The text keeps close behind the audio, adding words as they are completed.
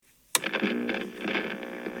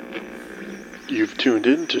You've tuned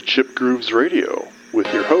in to Chip Grooves Radio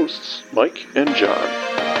with your hosts, Mike and John.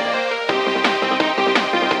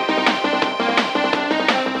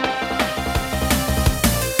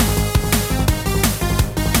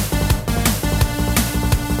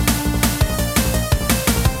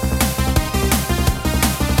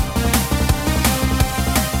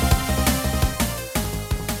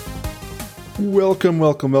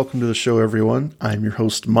 Welcome to the show, everyone. I'm your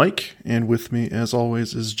host, Mike, and with me, as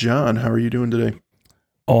always, is John. How are you doing today?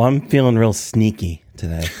 Oh, I'm feeling real sneaky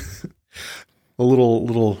today. A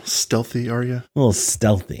little stealthy, are you? A little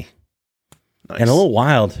stealthy. Nice. And a little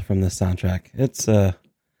wild from this soundtrack. It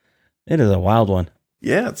is a wild one.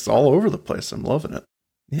 Yeah, it's all over the place. I'm loving it.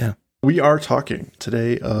 Yeah. We are talking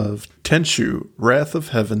today of Tenchu, Wrath of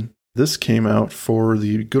Heaven. This came out for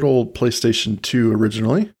the good old PlayStation 2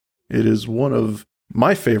 originally. It is one of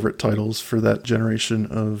my favorite titles for that generation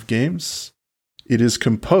of games. It is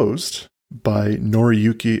composed by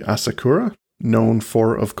Noriyuki Asakura, known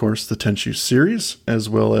for, of course, the Tenchu series, as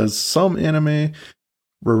well as some anime,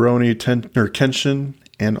 Rurouni Kenshin,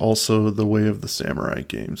 and also the Way of the Samurai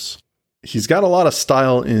games. He's got a lot of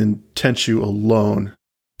style in Tenchu alone,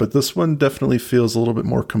 but this one definitely feels a little bit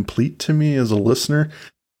more complete to me as a listener.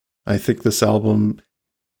 I think this album,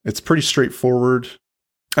 it's pretty straightforward.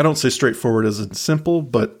 I don't say straightforward as in simple,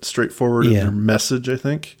 but straightforward in their message, I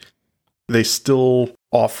think. They still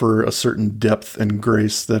offer a certain depth and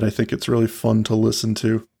grace that I think it's really fun to listen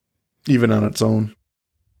to, even on its own.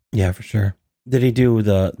 Yeah, for sure. Did he do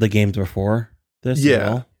the games before this?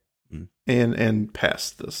 Yeah, and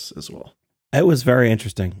past this as well. It was very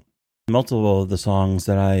interesting. Multiple of the songs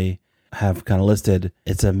that I have kind of listed,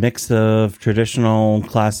 it's a mix of traditional,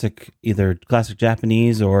 either classic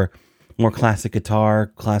Japanese or more classic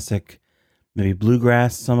guitar, classic maybe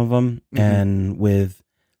bluegrass, some of them, and with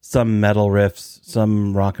some metal riffs,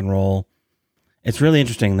 some rock and roll. It's really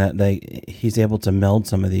interesting that he's able to meld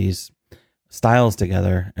some of these styles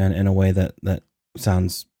together and in a way that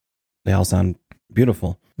they all sound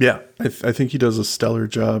beautiful. Yeah, I think he does a stellar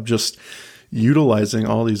job just utilizing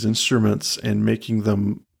all these instruments and making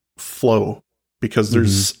them flow, because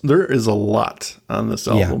there is a lot on this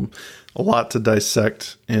album, a lot to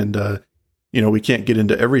dissect, and we can't get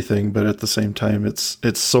into everything, but at the same time,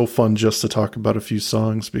 it's so fun just to talk about a few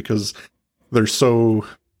songs because they're so,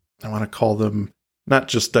 I want to call them not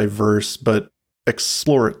just diverse, but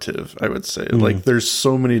explorative, I would say. Like, there's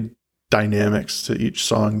so many dynamics to each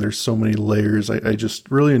song. There's so many layers. I just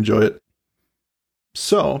really enjoy it.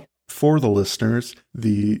 So, for the listeners,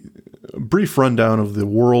 the brief rundown of the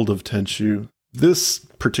world of Tenchu. This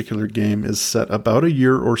particular game is set about a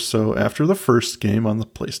year or so after the first game on the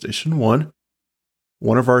PlayStation 1.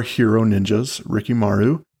 One of our hero ninjas,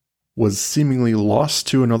 Rikimaru, was seemingly lost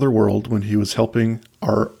to another world when he was helping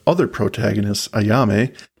our other protagonist,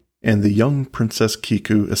 Ayame, and the young Princess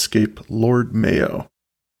Kiku escape Lord Mayo.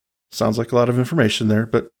 Sounds like a lot of information there,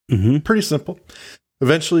 but pretty simple.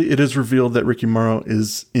 Eventually, it is revealed that Rikimaru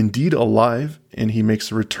is indeed alive, and he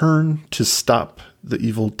makes a return to stop the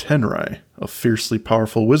evil Tenrai, a fiercely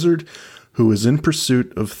powerful wizard who is in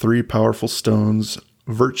pursuit of 3 powerful stones,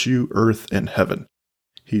 virtue, earth, and heaven.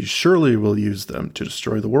 He surely will use them to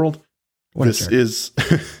destroy the world. This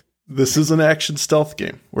is an action stealth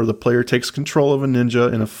game where the player takes control of a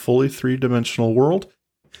ninja in a fully 3-dimensional world.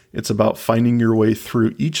 It's about finding your way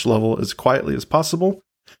through each level as quietly as possible,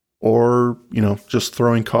 or, just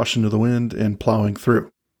throwing caution to the wind and plowing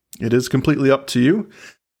through. It is completely up to you,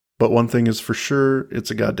 but one thing is for sure,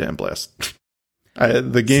 it's a goddamn blast.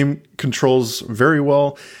 The game controls very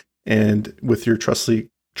well, and with your trusty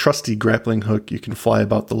grappling hook, you can fly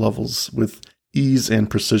about the levels with ease and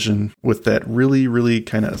precision with that really, really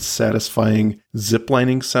kind of satisfying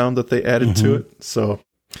ziplining sound that they added to it. So,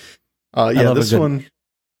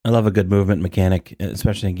 I love a good movement mechanic,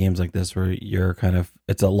 especially in games like this where you're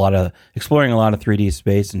it's a lot of exploring a lot of 3D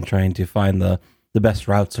space and trying to find the best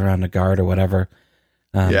routes around a guard or whatever.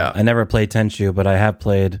 I never played Tenchu, but I have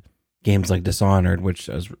played games like Dishonored, which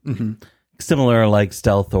is similar, like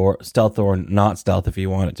stealth or not stealth if you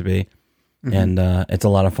want it to be. And it's a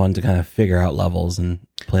lot of fun to kind of figure out levels and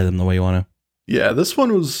play them the way you want to. Yeah, this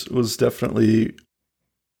one was definitely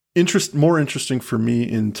more interesting for me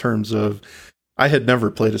in terms of I had never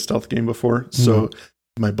played a stealth game before, so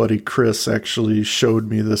my buddy Chris actually showed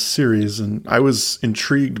me this series, and I was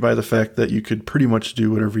intrigued by the fact that you could pretty much do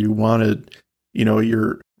whatever you wanted.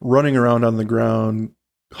 You're running around on the ground,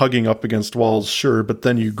 hugging up against walls, sure, but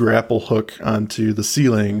then you grapple hook onto the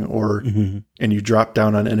ceiling and you drop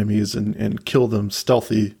down on enemies and kill them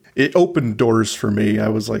stealthy. It opened doors for me. I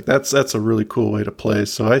was like, that's a really cool way to play.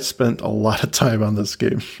 So I spent a lot of time on this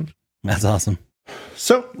game. That's awesome.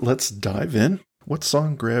 So let's dive in. What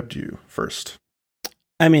song grabbed you first?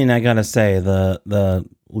 I mean, I gotta say the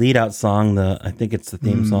lead out song, I think it's the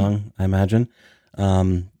theme song, I imagine.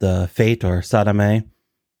 The Fate or Sadame,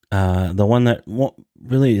 the one that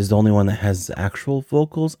really is the only one that has actual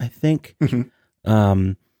vocals, I think.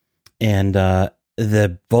 And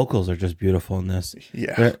the vocals are just beautiful in this.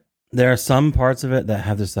 Yeah. There are some parts of it that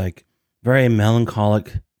have this like very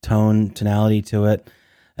melancholic tonality to it.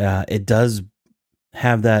 It does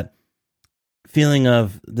have that feeling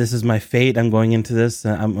of, this is my fate. I'm going into this.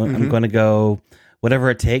 I'm going to go whatever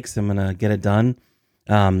it takes. I'm going to get it done.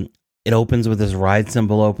 It opens with this ride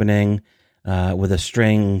cymbal opening with a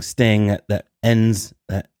string sting that ends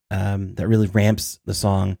that really ramps the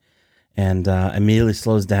song, and immediately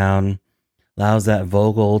slows down, allows that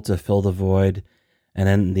vocal to fill the void, and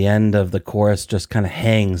then the end of the chorus just kind of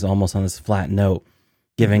hangs almost on this flat note,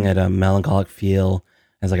 giving it a melancholic feel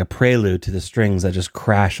as like a prelude to the strings that just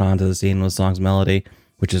crash onto the scene with the song's melody,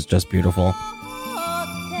 which is just beautiful.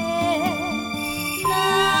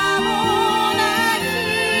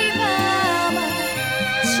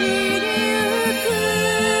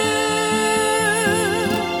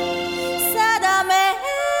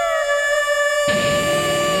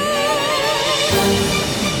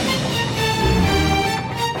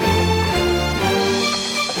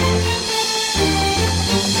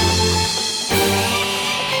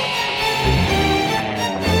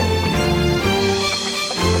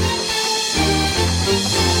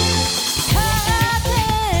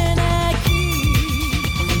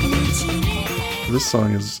 This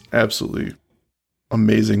song is absolutely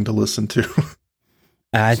amazing to listen to.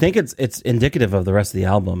 I think it's indicative of the rest of the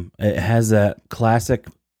album. It has that classic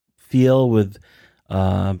feel with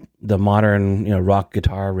the modern, rock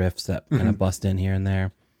guitar riffs that kind of bust in here and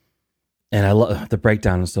there. And I love the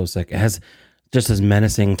breakdown is so sick. It has just this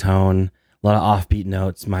menacing tone, a lot of offbeat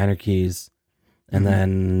notes, minor keys, and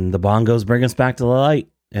then the bongos bring us back to the light,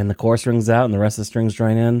 and the chorus rings out, and the rest of the strings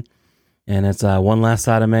join in. And it's one last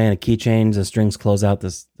Sadame and a key change. The strings close out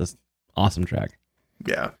this awesome track.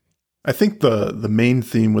 Yeah. I think the main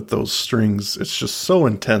theme with those strings, it's just so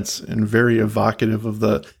intense and very evocative of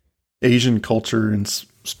the Asian culture in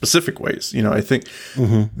specific ways. I think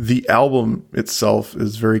the album itself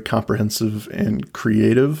is very comprehensive and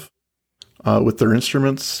creative with their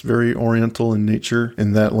instruments, very oriental in nature,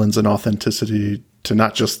 and that lends an authenticity to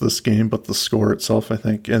not just this game, but the score itself, I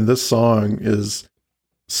think. And this song is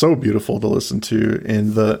so beautiful to listen to.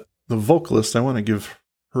 And the vocalist, I want to give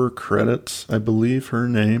her credit. I believe her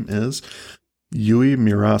name is Yui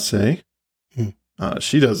Mirase.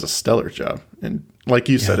 She does a stellar job. And like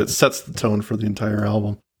you said, it sets the tone for the entire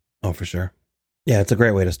album. Oh, for sure. Yeah, it's a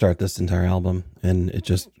great way to start this entire album. And it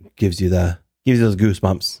just gives you those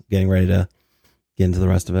goosebumps getting ready to get into the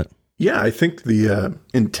rest of it. Yeah, I think the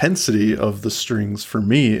intensity of the strings for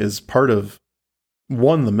me is part of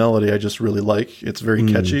the melody I just really like. It's very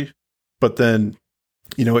catchy, but then,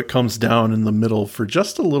 it comes down in the middle for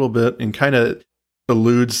just a little bit and kind of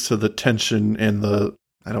alludes to the tension and the,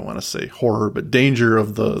 I don't want to say horror, but danger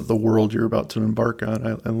of the world you're about to embark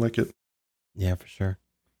on. I like it. Yeah, for sure.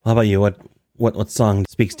 How about you? What song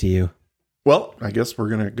speaks to you? Well, I guess we're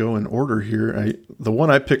going to go in order here. The one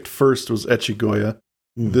I picked first was Echigoya.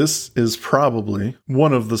 This is probably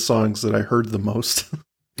one of the songs that I heard the most.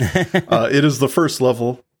 It is the first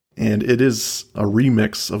level, and it is a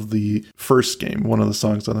remix of the first game, one of the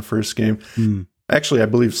songs on the first game. Actually, I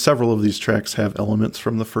believe several of these tracks have elements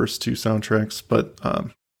from the first two soundtracks, but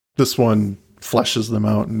this one fleshes them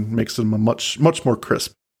out and makes them much more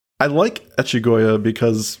crisp. I like Echigoya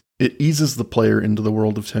because it eases the player into the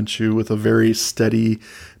world of Tenchu with a very steady,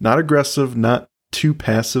 not aggressive, not too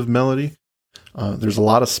passive melody. There's a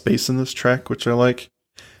lot of space in this track, which I like.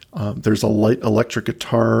 There's a light electric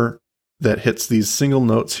guitar that hits these single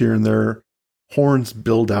notes here and there. Horns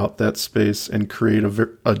build out that space and create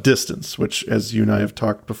a distance, which, as you and I have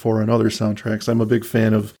talked before on other soundtracks, I'm a big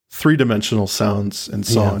fan of three-dimensional sounds and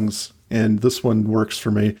songs, and this one works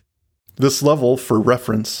for me. This level, for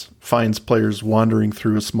reference, finds players wandering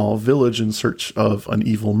through a small village in search of an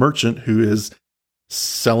evil merchant who is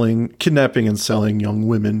kidnapping and selling young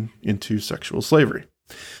women into sexual slavery.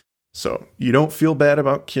 So you don't feel bad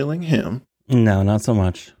about killing him. No, not so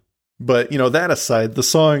much. But, that aside, the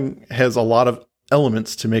song has a lot of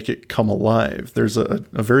elements to make it come alive. There's a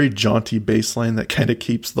very jaunty bass line that kind of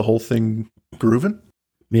keeps the whole thing grooving.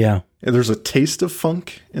 Yeah. And there's a taste of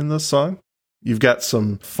funk in the song. You've got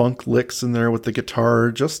some funk licks in there with the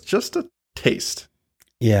guitar, just a taste.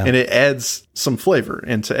 Yeah. And it adds some flavor.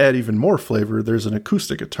 And to add even more flavor, there's an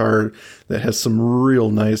acoustic guitar that has some real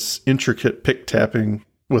nice, intricate pick tapping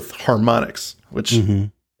with harmonics, which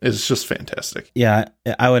is just fantastic. Yeah,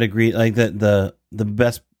 I would agree. Like the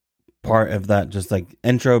best part of that, just like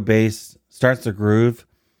intro bass starts the groove,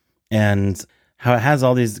 and how it has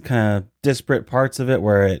all these kind of disparate parts of it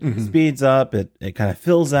where it speeds up, it kind of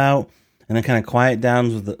fills out, and then kind of quiet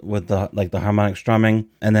downs with the like the harmonic strumming,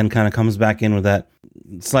 and then kind of comes back in with that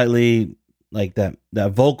slightly like that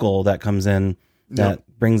vocal that comes in that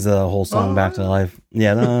brings the whole song back to life.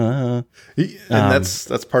 Yeah, and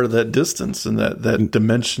that's part of that distance and that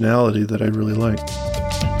dimensionality that I really like.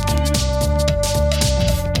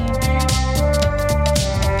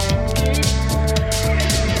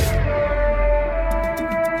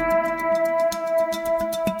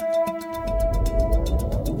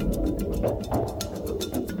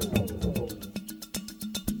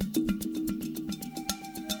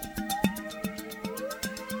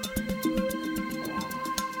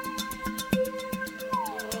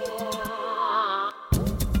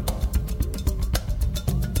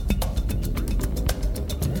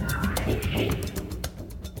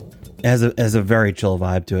 It has a very chill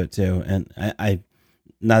vibe to it too, and I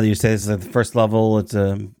now that you say this is like the first level, it's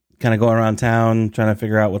kind of going around town trying to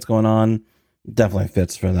figure out what's going on. Definitely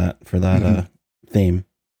fits for that theme.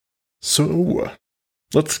 So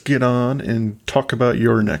let's get on and talk about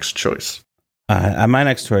your next choice. My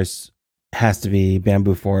next choice has to be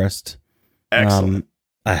Bamboo Forest. Excellent.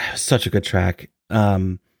 Such a good track.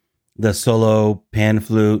 The solo pan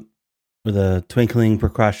flute with a twinkling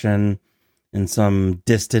percussion and some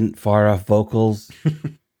distant, far-off vocals.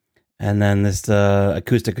 And then this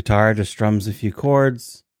acoustic guitar just strums a few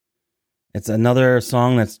chords. It's another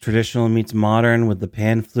song that's traditional meets modern with the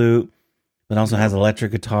pan flute, but also has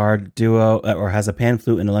electric guitar duo, or has a pan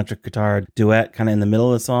flute and electric guitar duet kind of in the middle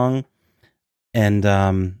of the song. And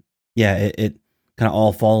it kind of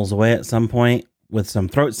all falls away at some point with some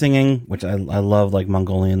throat singing, which I love, like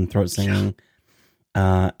Mongolian throat singing,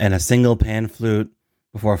 and a single pan flute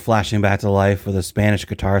before flashing back to life with a Spanish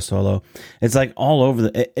guitar solo. It's like all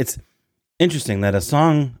over it's interesting that a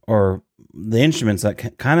song or the instruments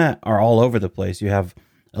that kind of are all over the place. You have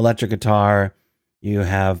electric guitar, you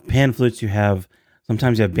have pan flutes,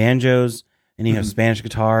 sometimes you have banjos, and you have Spanish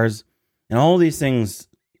guitars, and all these things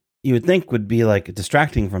you would think would be like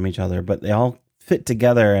distracting from each other, but they all fit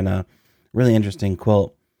together in a really interesting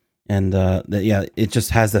quilt. And it just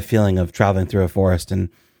has the feeling of traveling through a forest and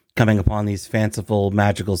coming upon these fanciful,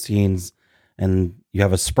 magical scenes, and you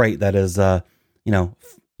have a sprite that is,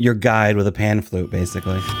 your guide with a pan flute,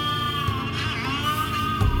 basically.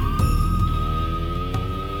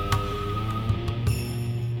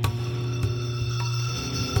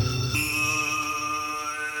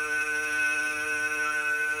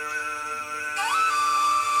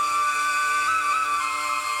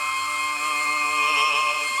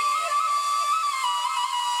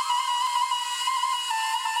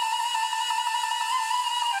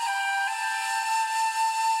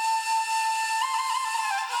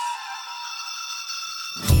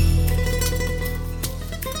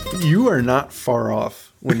 You are not far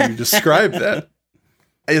off when you describe that.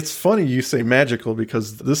 It's funny you say magical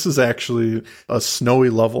because this is actually a snowy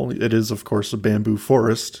level. It is, of course, a bamboo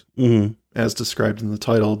forest, as described in the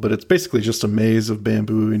title, but it's basically just a maze of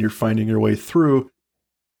bamboo, and you're finding your way through.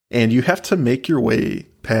 And you have to make your way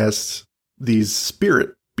past these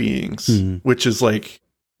spirit beings, which is like,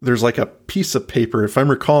 there's like a piece of paper. If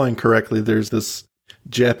I'm recalling correctly, there's this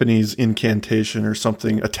Japanese incantation or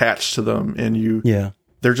something attached to them, and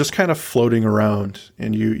they're just kind of floating around,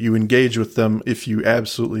 and you engage with them if you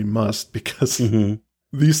absolutely must, because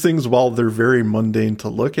these things, while they're very mundane to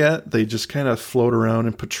look at, they just kind of float around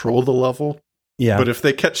and patrol the level. Yeah. But if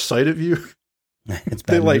they catch sight of you,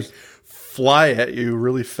 they like fly at you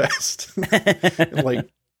really fast and like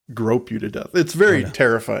grope you to death. It's very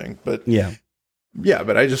terrifying, but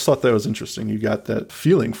but I just thought that was interesting. You got that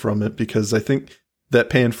feeling from it because I think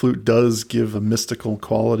that pan flute does give a mystical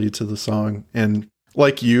quality to the song. And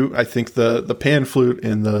like you, I think the pan flute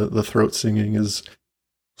and the throat singing is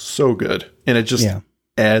so good. And it just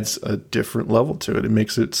adds a different level to it. It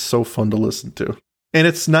makes it so fun to listen to. And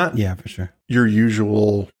it's not for sure your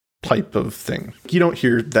usual type of thing. You don't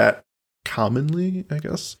hear that commonly, I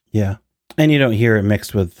guess. Yeah. And you don't hear it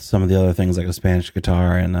mixed with some of the other things like a Spanish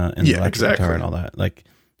guitar and the electric guitar and all that. Like,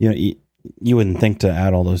 you wouldn't think to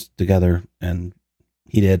add all those together, and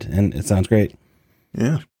he did, and it sounds great.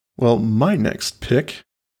 Yeah. Well, my next pick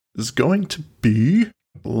is going to be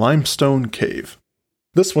Limestone Cave.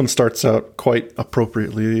 This one starts out quite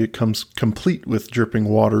appropriately. It comes complete with dripping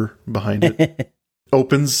water behind it.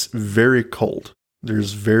 Opens very cold.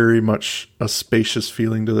 There's very much a spacious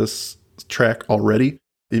feeling to this track already.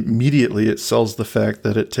 immediately it sells the fact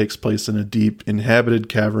that it takes place in a deep inhabited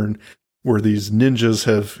cavern where these ninjas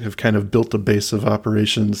have kind of built a base of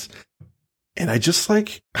operations. And I just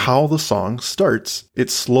like how the song starts. It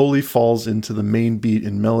slowly falls into the main beat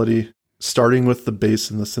and melody, starting with the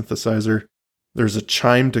bass and the synthesizer. There's a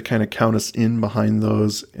chime to kind of count us in behind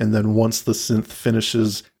those. And then once the synth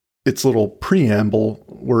finishes its little preamble,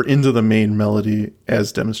 we're into the main melody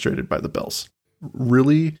as demonstrated by the bells.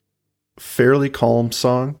 Really fairly calm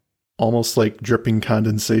song, almost like dripping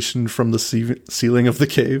condensation from the ceiling of the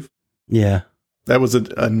cave. Yeah. That was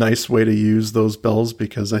a nice way to use those bells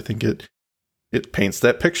because I think it paints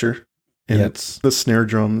that picture. And it's the snare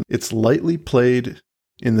drum. It's lightly played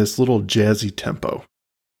in this little jazzy tempo.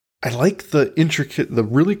 I like the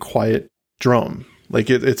really quiet drum. Like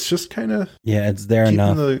it's just kind of it's there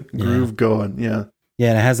enough. The groove going. Yeah. Yeah,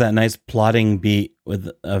 and it has that nice plodding beat with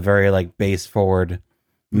a very like bass forward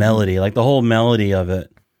melody. Like the whole melody of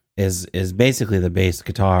it is basically the bass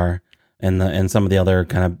guitar and some of the other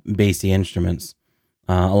kind of bassy instruments,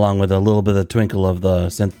 along with a little bit of the twinkle of the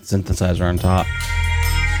synthesizer on top.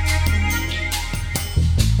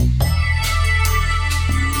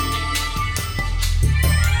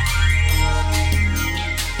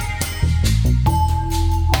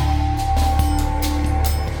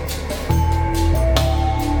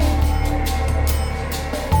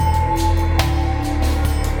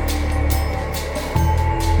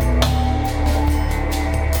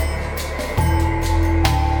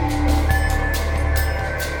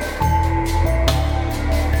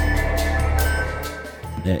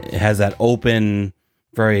 It has that open,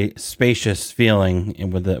 very spacious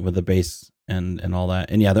feeling with the bass and all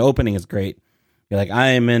that. And yeah, the opening is great. You're like, I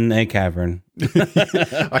am in a cavern.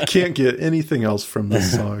 I can't get anything else from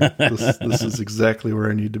this song. This is exactly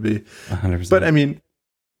where I need to be. 100%. But I mean,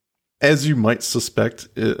 as you might suspect,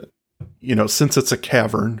 since it's a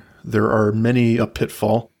cavern, there are many a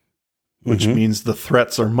pitfall, which means the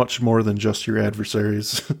threats are much more than just your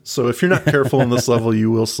adversaries. So if you're not careful in this level,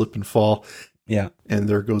 you will slip and fall. Yeah. And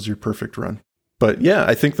there goes your perfect run. But yeah,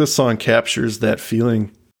 I think this song captures that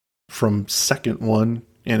feeling from second one,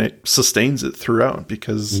 and it sustains it throughout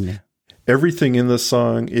because everything in this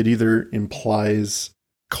song, it either implies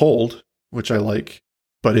cold, which I like,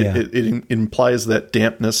 but it implies that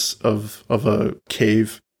dampness of a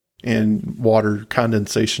cave and water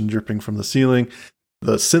condensation dripping from the ceiling.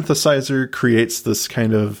 The synthesizer creates this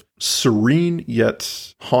kind of serene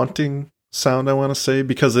yet haunting sound, I want to say,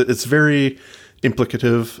 because it's very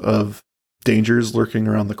implicative of dangers lurking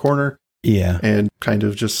around the corner. Yeah. And kind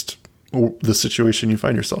of just the situation you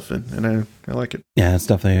find yourself in. And I like it. Yeah, it's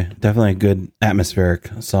definitely a good atmospheric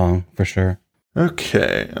song for sure.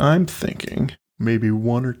 Okay. I'm thinking maybe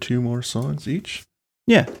one or two more songs each.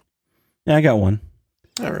 Yeah. Yeah, I got one.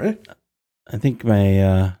 All right. I think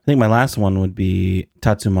my last one would be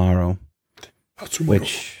Tatsumaro.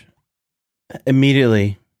 Which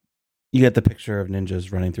immediately you get the picture of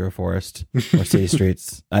ninjas running through a forest or city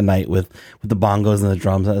streets at night with the bongos and the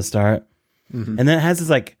drums at the start. And then it has this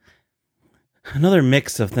like another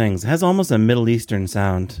mix of things. It has almost a Middle Eastern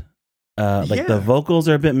sound. The vocals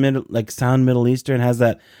are a bit sound Middle Eastern. It has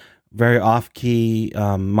that very off-key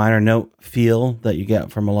minor note feel that you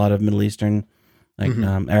get from a lot of Middle Eastern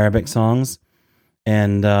Arabic songs.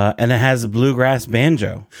 And it has a bluegrass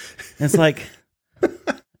banjo. And it's like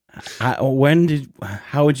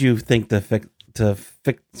how would you think to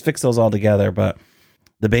fix those all together? But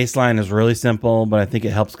the bass line is really simple, but I think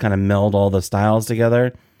it helps kind of meld all the styles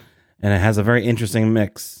together, and it has a very interesting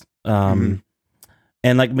mix. And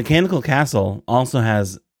like Mechanical Castle also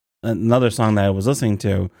has another song that I was listening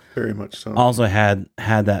to. Very much so. Also had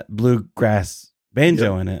that bluegrass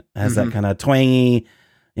banjo in it. It has that kind of twangy,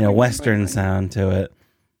 Western sound to it.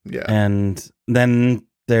 Yeah, and then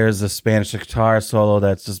there's a Spanish guitar solo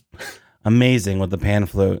that's just amazing with the pan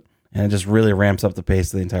flute, and it just really ramps up the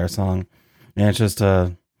pace of the entire song. And it's just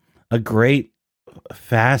a great,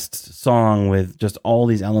 fast song with just all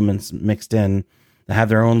these elements mixed in that have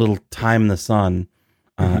their own little time in the sun.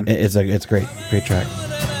 It's great track.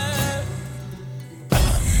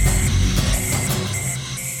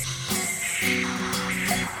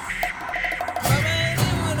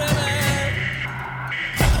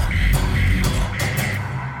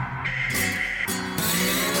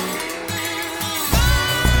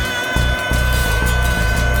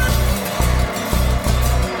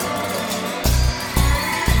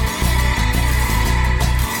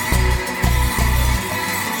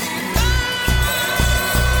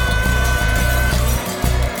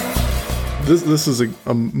 This is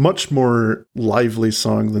a much more lively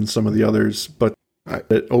song than some of the others, but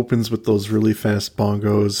It opens with those really fast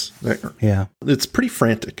bongos. Yeah. It's pretty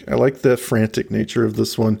frantic. I like the frantic nature of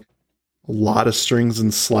this one. A lot of strings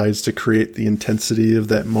and slides to create the intensity of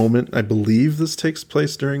that moment. I believe this takes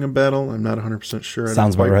place during a battle. I'm not 100% sure.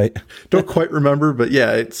 Sounds about right. Don't quite remember, but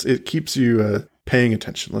yeah, it keeps you paying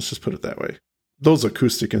attention. Let's just put it that way. Those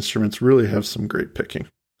acoustic instruments really have some great picking.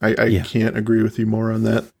 I can't agree with you more on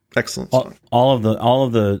that. Excellent song. All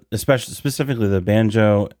of the, especially specifically the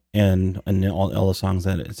banjo and all the songs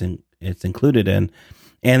that it's included in,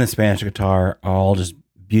 and the Spanish guitar are all just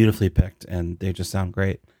beautifully picked, and they just sound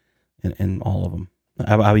great in all of them.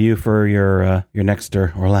 How about you for your next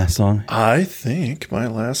or last song? I think my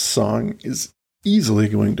last song is easily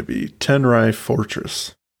going to be Tenrai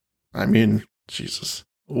Fortress. I mean, Jesus,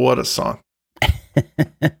 what a song.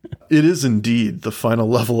 It is indeed the final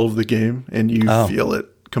level of the game, and you feel it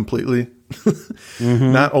completely.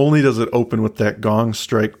 Mm-hmm. Not only does it open with that gong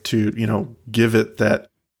strike to, give it that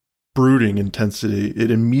brooding intensity, it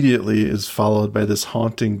immediately is followed by this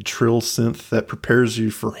haunting trill synth that prepares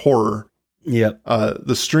you for horror. Yep.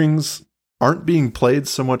 The strings aren't being played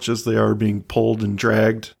so much as they are being pulled and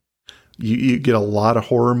dragged. You get a lot of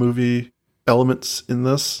horror movie elements in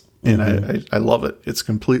this, and I love it. It's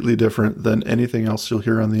completely different than anything else you'll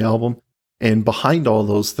hear on the album. And behind all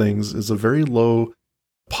those things is a very low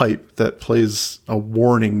pipe that plays a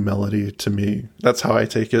warning melody to me. That's how I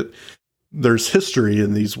take it. There's history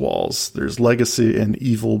in these walls. There's legacy and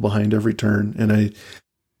evil behind every turn. And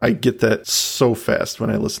I get that so fast when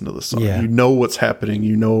I listen to the song. Yeah. You know what's happening.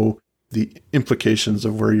 You know the implications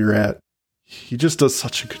of where you're at. He just does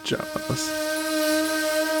such a good job on this.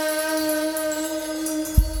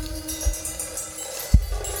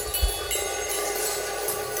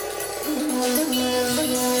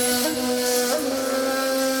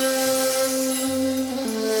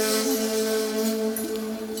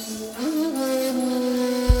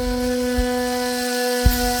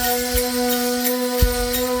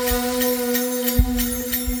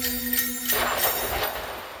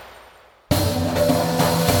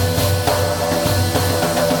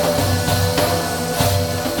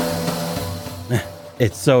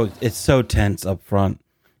 It's so tense up front.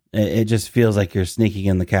 It just feels like you're sneaking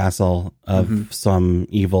in the castle of some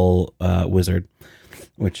evil wizard,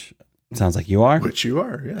 which sounds like you are. Which you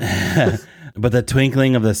are, yeah. But the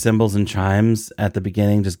twinkling of the cymbals and chimes at the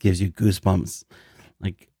beginning just gives you goosebumps.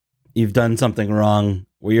 Like you've done something wrong.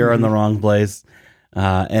 You're in the wrong place.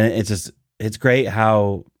 And it's great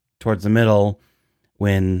how towards the middle,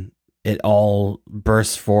 when it all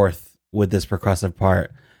bursts forth with this percussive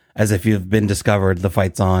part, as if you've been discovered, the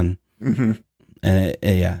fight's on. Mm-hmm. And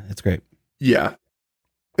it's great. Yeah.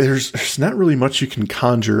 There's not really much you can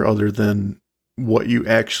conjure other than what you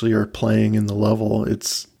actually are playing in the level.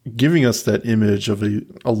 It's giving us that image of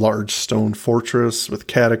a large stone fortress with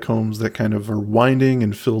catacombs that kind of are winding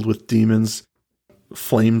and filled with demons.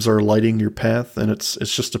 Flames are lighting your path, and it's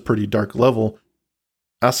just a pretty dark level.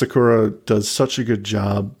 Asakura does such a good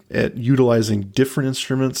job at utilizing different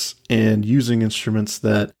instruments and using instruments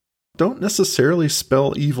that don't necessarily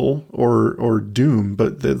spell evil or doom,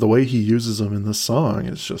 but the way he uses them in this song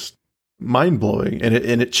is just mind-blowing. And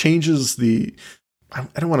it changes I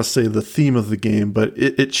don't want to say the theme of the game, but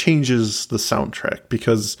it changes the soundtrack,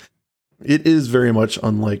 because it is very much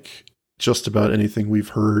unlike just about anything we've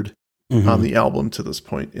heard on the album to this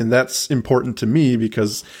point. And that's important to me,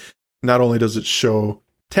 because not only does it show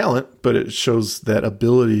talent, but it shows that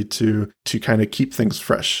ability to kind of keep things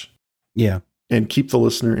fresh. Yeah. And keep the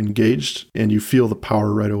listener engaged, and you feel the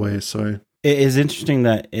power right away. So it is interesting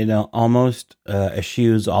that it almost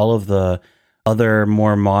eschews all of the other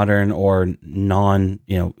more modern or non,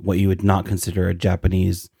 what you would not consider a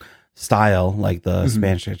Japanese style, like the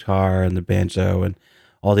Spanish guitar and the banjo and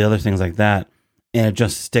all the other things like that. And it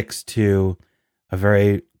just sticks to a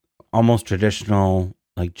very almost traditional,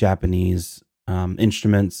 like Japanese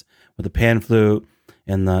instruments with the pan flute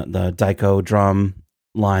and the daiko drum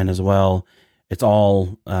line as well. It's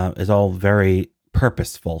all very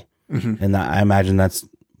purposeful, and I imagine that's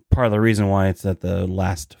part of the reason why it's at the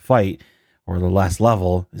last fight or the last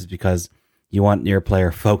level, is because you want your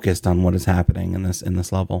player focused on what is happening in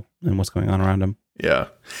this level and what's going on around him. Yeah,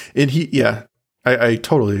 and I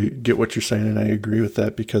totally get what you're saying, and I agree with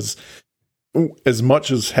that, because as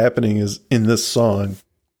much as happening is in this song,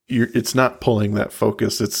 it's not pulling that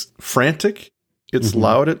focus. It's frantic, it's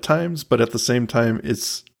loud at times, but at the same time,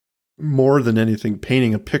 it's more than anything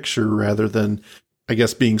painting a picture rather than, I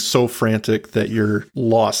guess, being so frantic that you're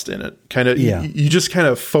lost in it. You just kind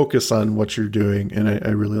of focus on what you're doing, and I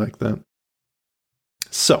really like that.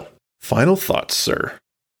 So, final thoughts, sir.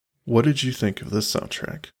 What did you think of this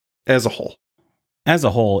soundtrack as a whole? as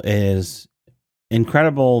a whole is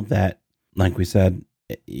incredible that, like we said,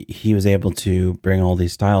 he was able to bring all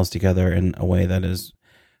these styles together in a way that is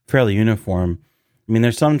fairly uniform. I mean,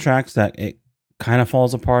 there's some tracks that it kind of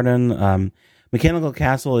falls apart in. Mechanical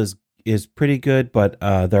Castle is pretty good, but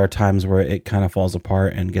there are times where it kind of falls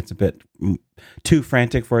apart and gets a bit too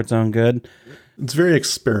frantic for its own good. It's very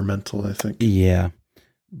experimental, I think. Yeah.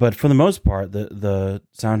 But for the most part, the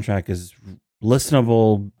soundtrack is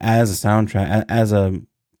listenable as a soundtrack, as a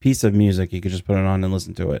piece of music. You could just put it on and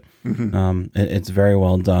listen to it. Mm-hmm. It's very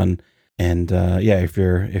well done. And if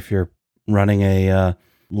you're running a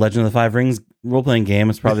Legend of the Five Rings role-playing game,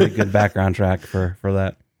 it's probably a good background track for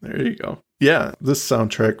that. There you go. Yeah, this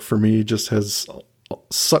soundtrack for me just has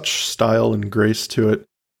such style and grace to it.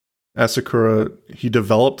 Asakura, he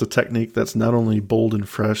developed a technique that's not only bold and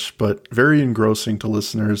fresh, but very engrossing to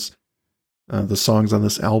listeners. The songs on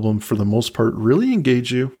this album, for the most part, really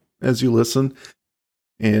engage you as you listen.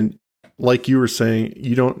 And like you were saying,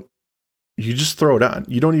 you just throw it on.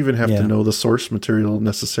 You don't even have to know the source material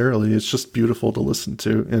necessarily. It's just beautiful to listen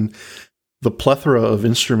to. And the plethora of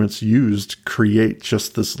instruments used create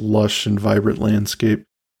just this lush and vibrant landscape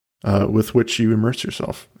with which you immerse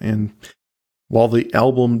yourself. And while the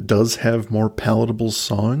album does have more palatable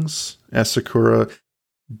songs, Asakura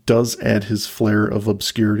does add his flair of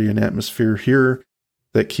obscurity and atmosphere here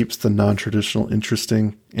that keeps the non-traditional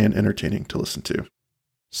interesting and entertaining to listen to.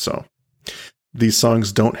 So these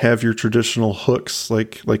songs don't have your traditional hooks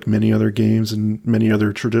like many other games and many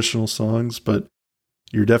other traditional songs, but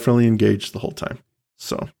you're definitely engaged the whole time.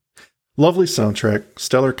 So lovely soundtrack,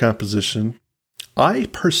 stellar composition. I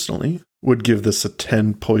personally would give this a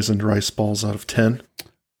 10 poisoned rice balls out of 10.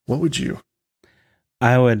 What would you?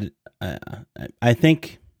 I would, I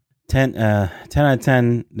think 10 out of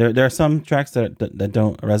 10. There are some tracks that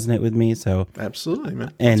don't resonate with me. So absolutely,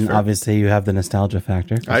 man. And obviously you have the nostalgia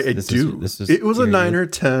factor. I do. It was a 9 or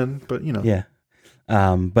 10, but you know. Yeah.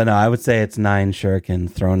 But no, I would say it's 9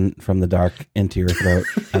 shuriken thrown from the dark into your throat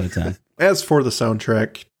out of 10. As for the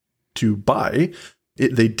soundtrack to buy,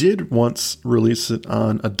 they did once release it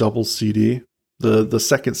on a double CD. The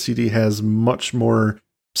second CD has much more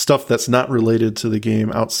stuff that's not related to the game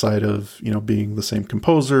outside of, being the same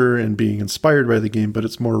composer and being inspired by the game, but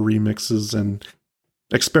it's more remixes and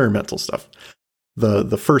experimental stuff.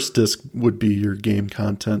 The first disc would be your game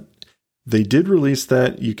content. They did release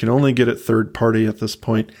that. You can only get it third party at this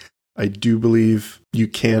point. I do believe you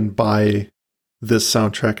can buy this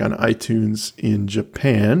soundtrack on iTunes in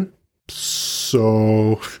Japan.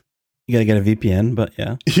 So you gotta get a VPN, but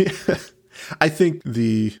yeah. I think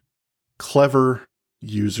the clever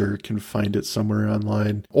user can find it somewhere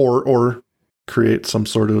online or create some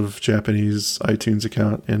sort of Japanese iTunes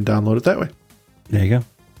account and download it that way. There you go.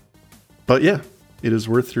 But yeah, it is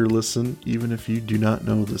worth your listen, even if you do not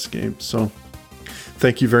know this game. So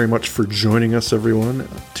thank you very much for joining us, everyone,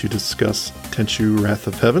 to discuss Tenchu Wrath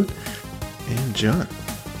of Heaven. And John,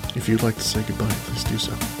 if you'd like to say goodbye, please do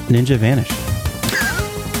so. Ninja vanish.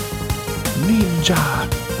 Ninja.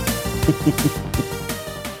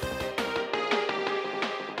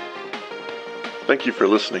 Thank you for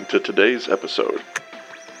listening to today's episode.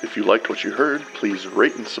 If you liked what you heard, please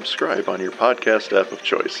rate and subscribe on your podcast app of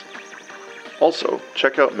choice. Also,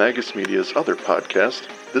 check out Magus Media's other podcast,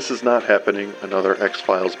 This Is Not Happening, Another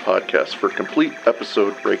X-Files podcast for complete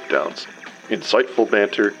episode breakdowns, insightful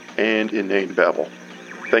banter, and inane babble.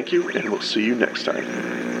 Thank you, and we'll see you next time.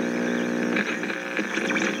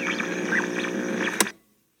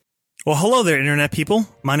 Well, hello there, Internet people.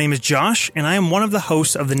 My name is Josh, and I am one of the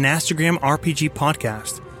hosts of the Nastagram RPG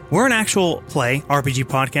podcast. We're an actual play RPG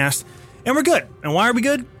podcast, and we're good. And why are we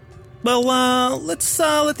good? Well, let's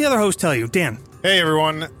let the other host tell you. Dan. Hey,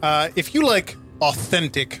 everyone. If you like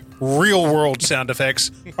authentic, real-world sound effects,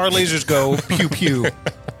 our lasers go pew-pew.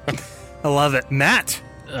 I love it. Matt.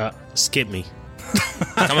 Skip me.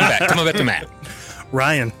 Coming back to Matt.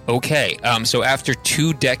 Ryan. Okay, so after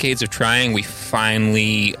 2 decades of trying, we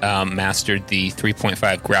finally mastered the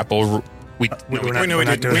 3.5 grapple. We're not doing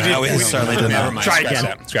that. We certainly did Never not. mind. Try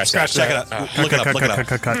again. Scratch that. Check it out. Look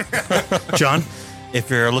it up. John? If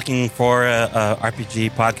you're looking for a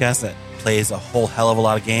RPG podcast that plays a whole hell of a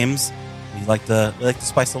lot of games, we like to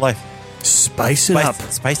spice the life. Spice it up.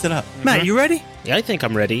 Spice it up. Matt, you ready? Yeah, I think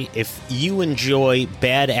I'm ready. If you enjoy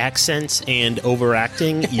bad accents and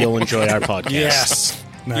overacting, you'll enjoy our podcast. Yes.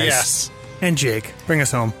 Nice. Yes. And Jake, bring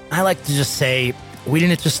us home. I like to just say we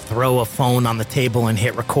didn't just throw a phone on the table and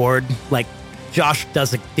hit record. Like, Josh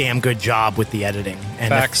does a damn good job with the editing. And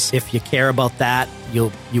Facts. if you care about that,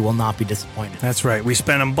 you will not be disappointed. That's right. We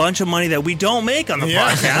spend a bunch of money that we don't make on the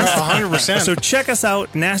podcast. 100%. So check us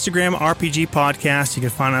out, Nastagram RPG Podcast. You can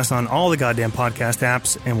find us on all the goddamn podcast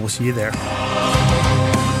apps, and we'll see you there.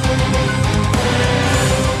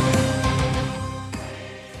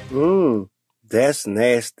 That's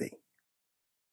nasty.